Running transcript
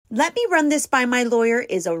"Let me run this by my lawyer"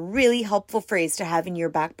 is a really helpful phrase to have in your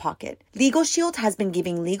back pocket. Legal Shield has been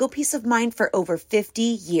giving legal peace of mind for over 50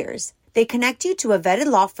 years. They connect you to a vetted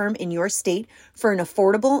law firm in your state for an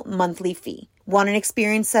affordable monthly fee. Want an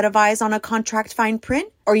experienced set of eyes on a contract fine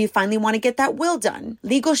print? Or you finally want to get that will done?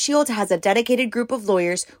 Legal Shield has a dedicated group of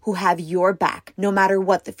lawyers who have your back, no matter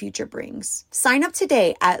what the future brings. Sign up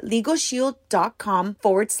today at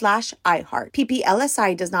LegalShield.com/iHeart.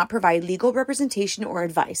 PPLSI does not provide legal representation or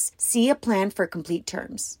advice. See a plan for complete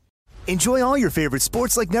terms. Enjoy all your favorite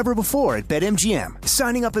sports like never before at BetMGM.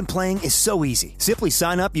 Signing up and playing is so easy. Simply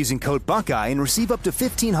sign up using code Buckeye and receive up to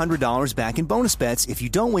 $1,500 back in bonus bets if you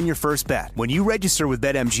don't win your first bet. When you register with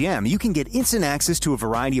BetMGM, you can get instant access to a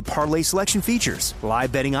variety of parlay selection features,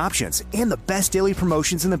 live betting options, and the best daily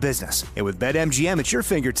promotions in the business. And with BetMGM at your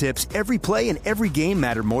fingertips, every play and every game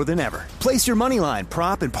matter more than ever. Place your moneyline,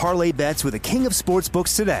 prop, and parlay bets with the king of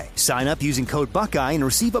sportsbooks today. Sign up using code Buckeye and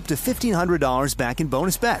receive up to $1,500 back in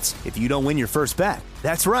bonus bets if you don't win your first bet.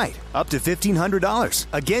 That's right, up to $1,500.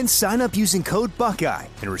 Again, sign up using code Buckeye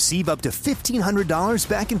and receive up to $1,500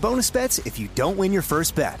 back in bonus bets if you don't win your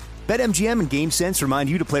first bet. BetMGM and GameSense remind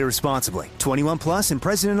you to play responsibly. 21 plus and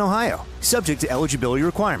present in Ohio. Subject to eligibility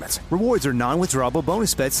requirements. Rewards are non-withdrawable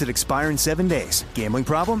bonus bets that expire in 7 days. Gambling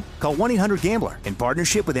problem? Call 1-800-GAMBLER in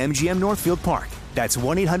partnership with MGM Northfield Park. That's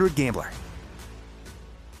 1-800-GAMBLER.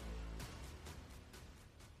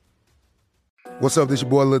 What's up, this your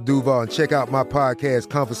boy Lil Duval, and check out my podcast,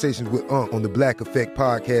 Conversations with Unc, on the Black Effect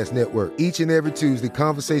Podcast Network. Each and every Tuesday,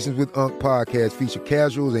 Conversations with Unc podcast feature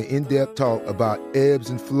casual and in-depth talk about ebbs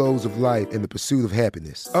and flows of life and the pursuit of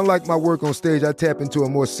happiness. Unlike my work on stage, I tap into a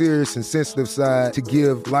more serious and sensitive side to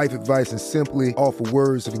give life advice and simply offer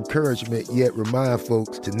words of encouragement, yet remind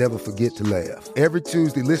folks to never forget to laugh. Every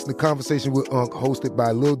Tuesday, listen to Conversation with Unc, hosted by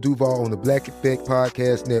Lil Duval on the Black Effect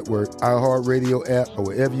Podcast Network, iHeartRadio app, or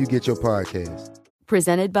wherever you get your podcasts.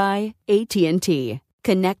 Presented by AT&T.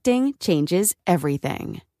 Connecting changes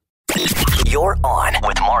everything. You're on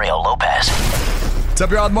with Mario Lopez. What's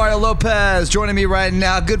up, y'all? Mario Lopez joining me right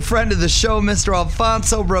now. Good friend of the show, Mr.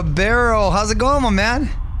 Alfonso Ribeiro. How's it going, my man?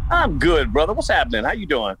 I'm good, brother. What's happening? How you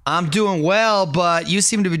doing? I'm doing well, but you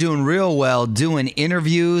seem to be doing real well, doing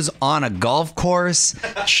interviews on a golf course,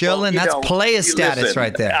 chilling. Well, that's player status listen,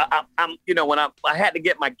 right there. I'm when I had to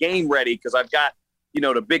get my game ready because I've got,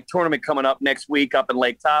 the big tournament coming up next week up in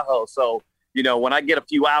Lake Tahoe. So, when I get a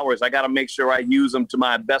few hours, I got to make sure I use them to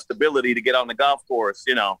my best ability to get on the golf course,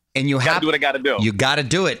 And you have to do what I got to do. You got to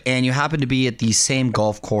do it. And you happen to be at the same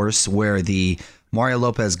golf course where the Mario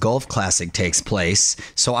Lopez Golf Classic takes place.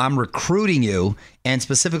 So I'm recruiting you, and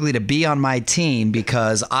specifically to be on my team,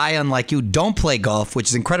 because I, unlike you, don't play golf, which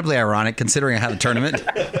is incredibly ironic considering I have a tournament.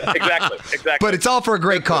 Exactly. But it's all for a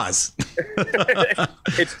great cause.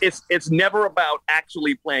 It's never about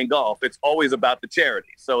actually playing golf. It's always about the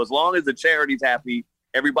charity. So as long as the charity's happy,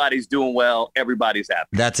 everybody's doing well, everybody's happy.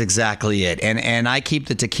 That's exactly it. And I keep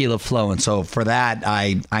the tequila flowing. So for that,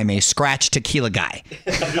 I'm a scratch tequila guy.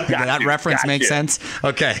 That reference makes sense?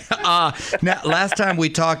 Okay. Now, last time we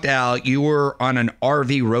talked, Al, you were on an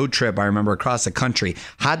RV road trip, I remember, across the country.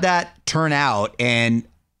 How'd that turn out? And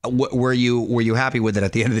were you happy with it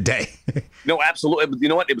at the end of the day? No, absolutely. You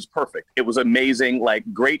know what? It was perfect. It was amazing. Like,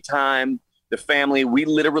 great time. The family, we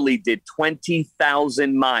literally did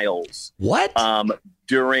 20,000 miles. What?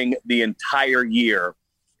 During the entire year,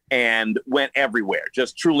 and went everywhere.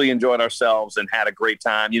 Just truly enjoyed ourselves and had a great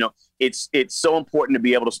time. It's so important to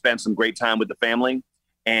be able to spend some great time with the family.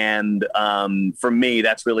 And for me,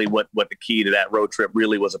 that's really what the key to that road trip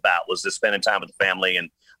really was about, was just spending time with the family.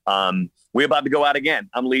 And we're about to go out again.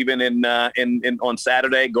 I'm leaving on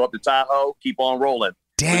Saturday, go up to Tahoe, keep on rolling.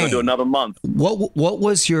 Dang. We're going to do another month. What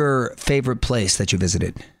was your favorite place that you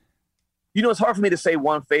visited? It's hard for me to say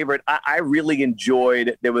one favorite. I really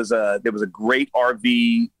enjoyed, there was a great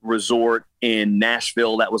RV resort in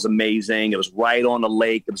Nashville that was amazing. It was right on the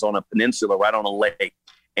lake. It was on a peninsula right on a lake,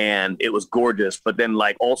 and it was gorgeous. But then,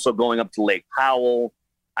 also going up to Lake Powell,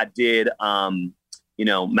 I did,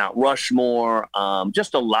 Mount Rushmore,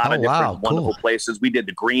 just a lot of different wonderful places. We did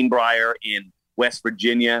the Greenbrier in West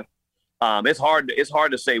Virginia. It's hard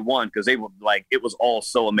to say one because they were it was all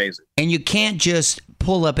so amazing. And you can't just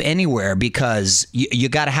pull up anywhere because you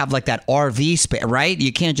got to have that RV space, right?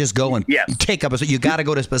 You can't just go and take up. You got to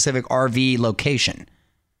go to a specific RV location.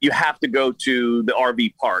 You have to go to the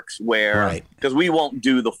RV parks because we won't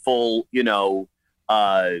do the full,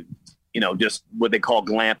 just what they call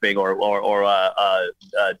glamping or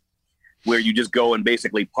where you just go and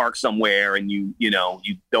basically park somewhere and you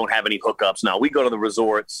don't have any hookups. No, we go to the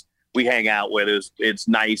resorts. We hang out with it. It's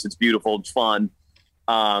nice. It's beautiful. It's fun.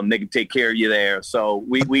 They can take care of you there. So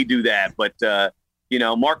we do that. But,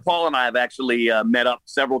 Mark Paul and I have actually met up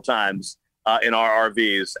several times in our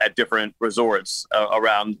RVs at different resorts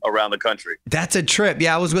around the country. That's a trip.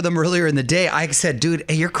 Yeah, I was with him earlier in the day. I said, dude,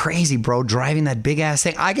 hey, you're crazy, bro, driving that big ass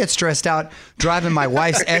thing. I get stressed out driving my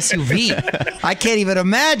wife's SUV. I can't even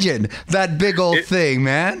imagine that big old thing,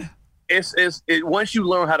 man. Once you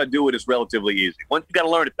learn how to do it, it's relatively easy. Once you got to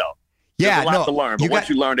learn it, though. Yeah, There's a lot to learn, but once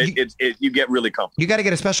you learn it, you get really comfortable. You got to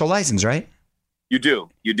get a special license, right? You do.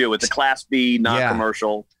 It's a Class B,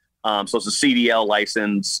 non-commercial. So it's a CDL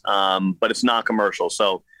license, but it's non-commercial.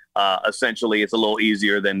 So essentially, it's a little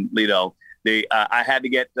easier than, I had to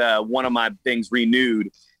get one of my things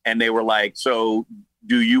renewed, and they were like, so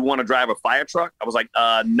do you want to drive a fire truck? I was like,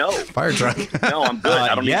 no. Fire truck? No, I'm good.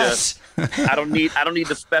 I don't need I don't need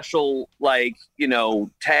the special,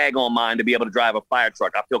 tag on mine to be able to drive a fire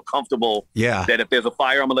truck. I feel comfortable that if there's a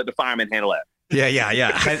fire, I'm going to let the fireman handle that.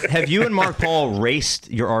 Yeah. Have you and Mark Paul raced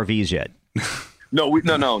your RVs yet? No. You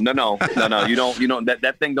don't.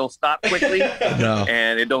 That thing don't stop quickly,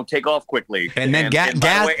 and it don't take off quickly, and then gas,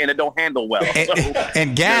 and it don't handle well.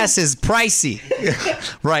 And gas is pricey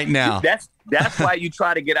right now. That's why you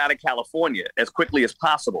try to get out of California as quickly as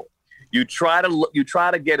possible. You try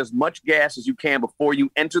to get as much gas as you can before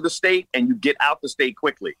you enter the state, and you get out the state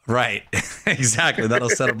quickly. Right, exactly. That'll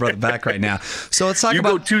set a brother back right now. So let's talk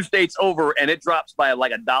about. You go 2 states over, and it drops by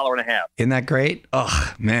like $1.50. Isn't that great?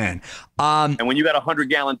 Oh man! And when you got a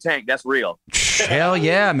 100-gallon tank, that's real. Hell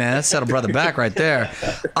yeah, man! That set a brother back right there.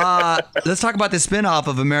 Let's talk about the spinoff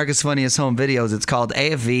of America's Funniest Home Videos. It's called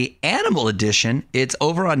AFV Animal Edition. It's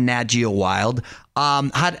over on Nat Geo Wild.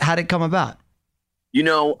 How'd it come about?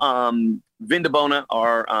 Vin DeBona,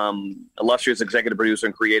 our illustrious executive producer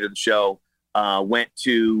and creator of the show, went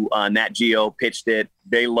to Nat Geo, pitched it.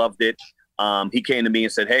 They loved it. He came to me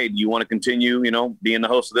and said, hey, do you want to continue, being the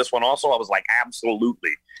host of this one also? I was like,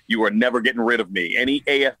 absolutely. You are never getting rid of me. Any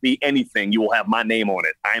AFB, anything, you will have my name on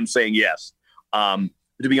it. I am saying yes. To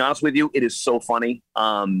be honest with you, it is so funny.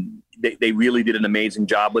 They really did an amazing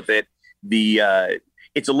job with it.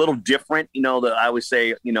 It's a little different. I always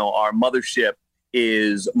say, our mothership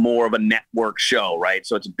is more of a network show, right?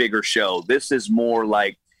 So it's a bigger show. This is more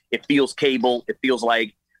like, it feels cable. It feels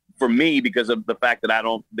like, for me, because of the fact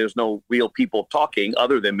that there's no real people talking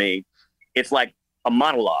other than me, it's like a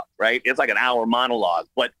monologue, right? It's like an hour monologue.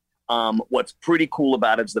 But what's pretty cool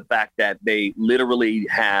about it is the fact that they literally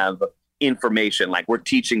have information, like we're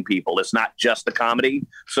teaching people. It's not just the comedy.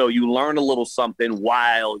 So you learn a little something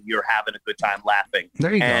while you're having a good time laughing.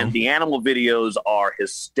 There you go. And the animal videos are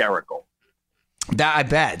hysterical. That I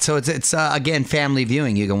bet. So it's again, family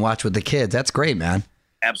viewing. You can watch with the kids. That's great, man.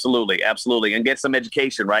 Absolutely. And get some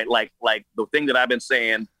education, right? Like the thing that I've been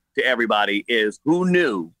saying to everybody is, who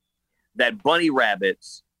knew that bunny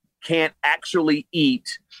rabbits can't actually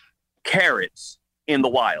eat carrots in the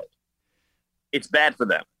wild? It's bad for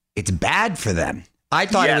them. It's bad for them. I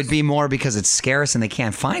thought it would be more because it's scarce and they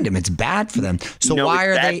can't find them. It's bad for them. So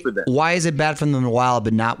why is it bad for them in the wild,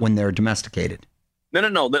 but not when they're domesticated?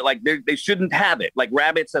 No. They shouldn't have it. Like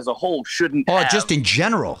rabbits as a whole shouldn't have. Oh, just in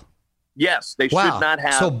general? Yes, they should not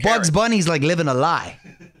have. So carrots. Bugs Bunny's like living a lie.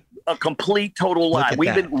 A complete, total lie.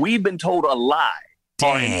 We've been told a lie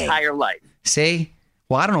our entire life. See?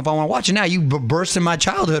 Well, I don't know if I want to watch it now. You burst in my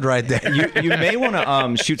childhood right there. You may want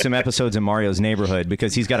to shoot some episodes in Mario's neighborhood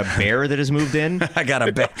because he's got a bear that has moved in. I got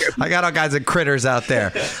a bear. I got all kinds of critters out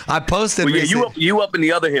there. I posted. Well, you up in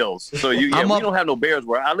the other hills. So we don't have no bears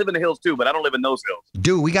where I live in the hills too, but I don't live in those hills.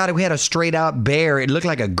 Dude, we had a straight out bear. It looked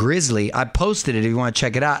like a grizzly. I posted it if you want to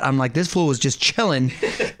check it out. I'm like, this fool was just chilling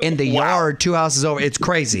in the yard 2 houses over. It's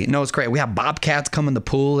crazy. No, it's crazy. We have bobcats come in the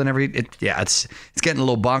pool and it's getting a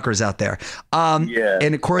little bonkers out there.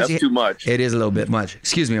 And of course, that's too much. It is a little bit much.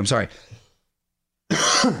 Excuse me. I'm sorry.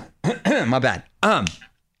 My bad.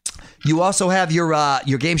 You also have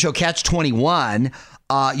your game show Catch 21.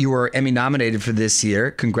 You were Emmy nominated for this year.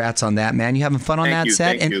 Congrats on that, man. You having fun on that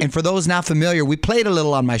set? And for those not familiar, we played a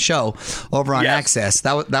little on my show over on Access.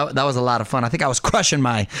 That was a lot of fun. I think I was crushing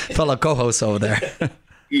my fellow co-hosts over there.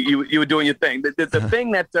 You were doing your thing. The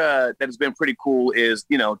thing that has been pretty cool is,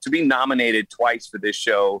 to be nominated twice for this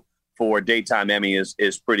show for Daytime Emmy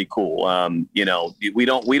is pretty cool. We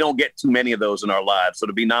don't get too many of those in our lives. So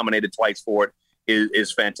to be nominated twice for it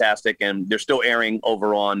is fantastic. And they're still airing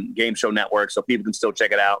over on Game Show Network, so people can still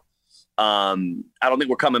check it out. I don't think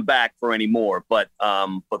we're coming back for any more, but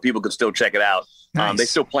people can still check it out. Nice. They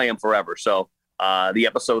still play them forever. So the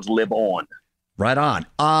episodes live on. Right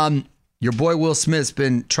on. Your boy Will Smith's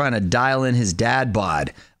been trying to dial in his dad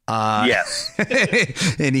bod. Yes.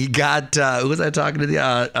 And he got, who was I talking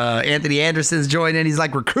to? Anthony Anderson's joined in. He's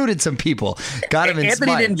like recruited some people. Got him inspired.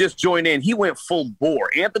 Anthony didn't just join in. He went full bore.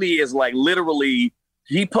 Anthony is like literally,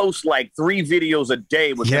 he posts like 3 videos a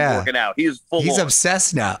day with him working out. He's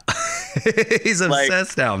obsessed now. He's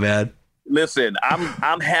obsessed now, man. Listen,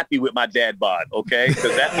 I'm happy with my dad bod, okay?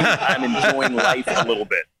 Because that means I'm enjoying life a little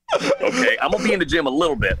bit. Okay, I'm gonna be in the gym a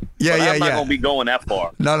little bit. I'm not gonna be going that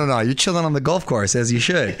far. No. You're chilling on the golf course as you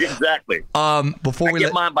should. Exactly. Before I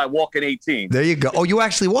get mine by walking 18. There you go. Oh, you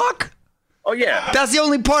actually walk? Oh yeah. That's the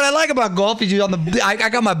only part I like about golf. Is you on the. I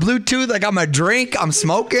got my Bluetooth. I got my drink. I'm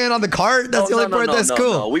smoking on the cart. That's the only part that's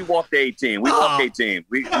cool. No, we walked 18. We walked 18.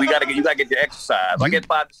 We gotta get. You gotta get your exercise. I get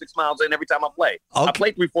 5 to 6 miles in every time I play. Okay. I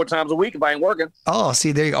play 3-4 times a week if I ain't working. Oh,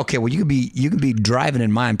 see there you go. Okay, well you can be driving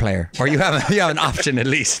in mine player, or you have an option at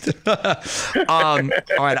least. All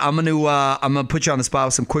right, I'm gonna put you on the spot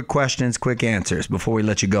with some quick questions, quick answers before we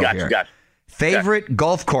let you go here. Gotcha. Favorite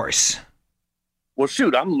golf course? Well,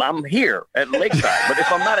 shoot, I'm here at Lakeside, but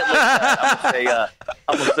if I'm not at Lakeside,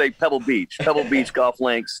 I'm gonna say Pebble Beach golf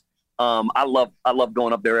links. I love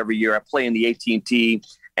going up there every year. I play in the AT&T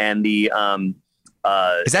and the.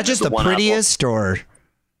 Is that just the prettiest, or?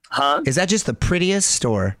 Huh? Is that just the prettiest,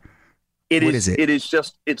 or? What is it? It is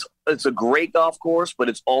just it's a great golf course, but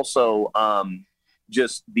it's also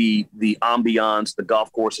just the ambiance. The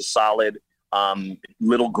golf course is solid.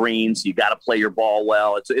 Little greens. You got to play your ball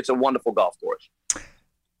well. It's a wonderful golf course.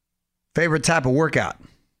 Favorite type of workout?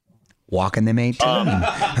 Walking them 18.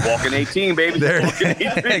 Walking 18, baby. Walking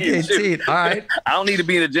 18. All right. I don't need to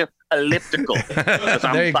be in the gym. Elliptical. Because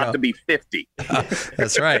I'm about to be 50.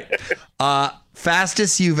 That's right.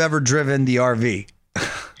 Fastest you've ever driven the RV?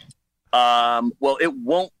 Well, it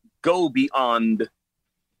won't go beyond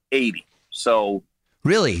 80. So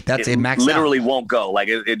really, that's it. Max literally won't go. Like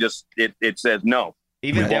it says no.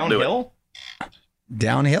 Even downhill.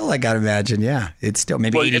 Downhill, I gotta imagine. Yeah, it's still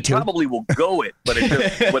maybe 82. It probably will go but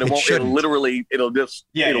it won't. It'll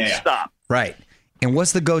stop. Right. And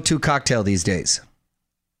what's the go-to cocktail these days?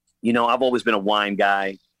 You know, I've always been a wine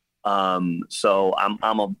guy. So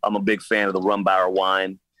I'm a big fan of the Rumbauer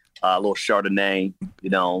wine. A little Chardonnay,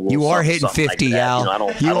 You are hitting 50, like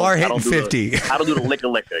Al. You are hitting 50. I don't do the liquor.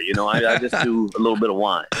 I just do a little bit of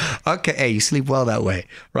wine. Okay. Hey, you sleep well that way.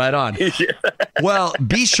 Right on. Well,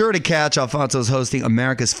 be sure to catch Alfonso's hosting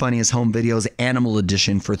America's Funniest Home Videos Animal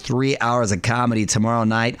Edition for 3 hours of comedy tomorrow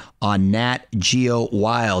night on Nat Geo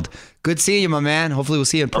Wild. Good seeing you, my man. Hopefully we'll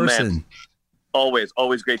see you in person. Always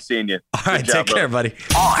great seeing you. All right. Take care, buddy.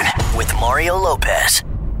 On with Mario Lopez.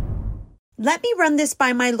 Let me run this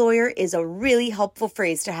by my lawyer is a really helpful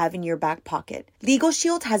phrase to have in your back pocket. Legal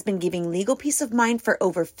Shield has been giving legal peace of mind for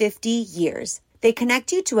over 50 years. They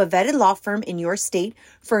connect you to a vetted law firm in your state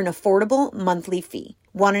for an affordable monthly fee.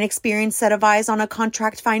 Want an experienced set of eyes on a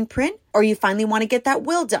contract fine print? Or you finally want to get that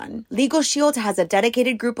will done? Legal Shield has a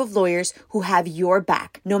dedicated group of lawyers who have your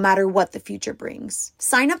back, no matter what the future brings.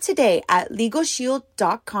 Sign up today at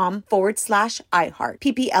LegalShield.com/iHeart.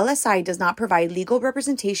 PPLSI does not provide legal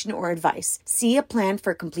representation or advice. See a plan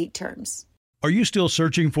for complete terms. Are you still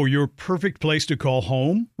searching for your perfect place to call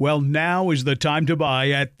home? Well, now is the time to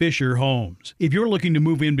buy at Fisher Homes. If you're looking to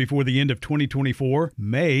move in before the end of 2024,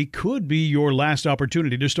 May could be your last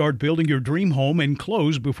opportunity to start building your dream home and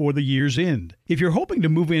close before the year's end. If you're hoping to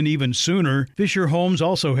move in even sooner, Fisher Homes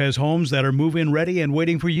also has homes that are move-in ready and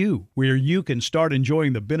waiting for you, where you can start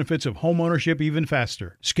enjoying the benefits of homeownership even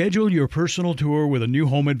faster. Schedule your personal tour with a new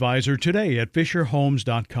home advisor today at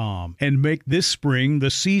FisherHomes.com and make this spring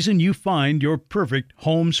the season you find your perfect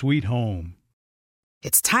home sweet home.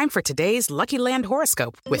 It's time for today's Lucky Land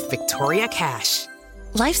horoscope with Victoria Cash.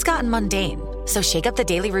 Life's gotten mundane, so shake up the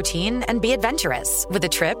daily routine and be adventurous with a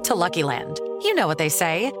trip to Lucky Land. You know what they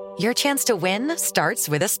say, your chance to win starts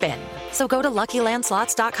with a spin. So go to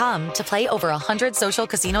LuckyLandSlots.com to play over 100 social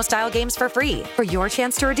casino-style games for free for your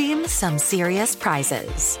chance to redeem some serious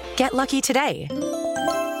prizes. Get lucky today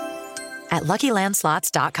at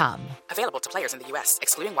LuckyLandSlots.com. Available to players in the U.S.,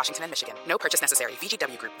 excluding Washington and Michigan. No purchase necessary.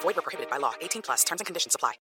 VGW Group. Void where prohibited by law. 18+. Terms and conditions apply.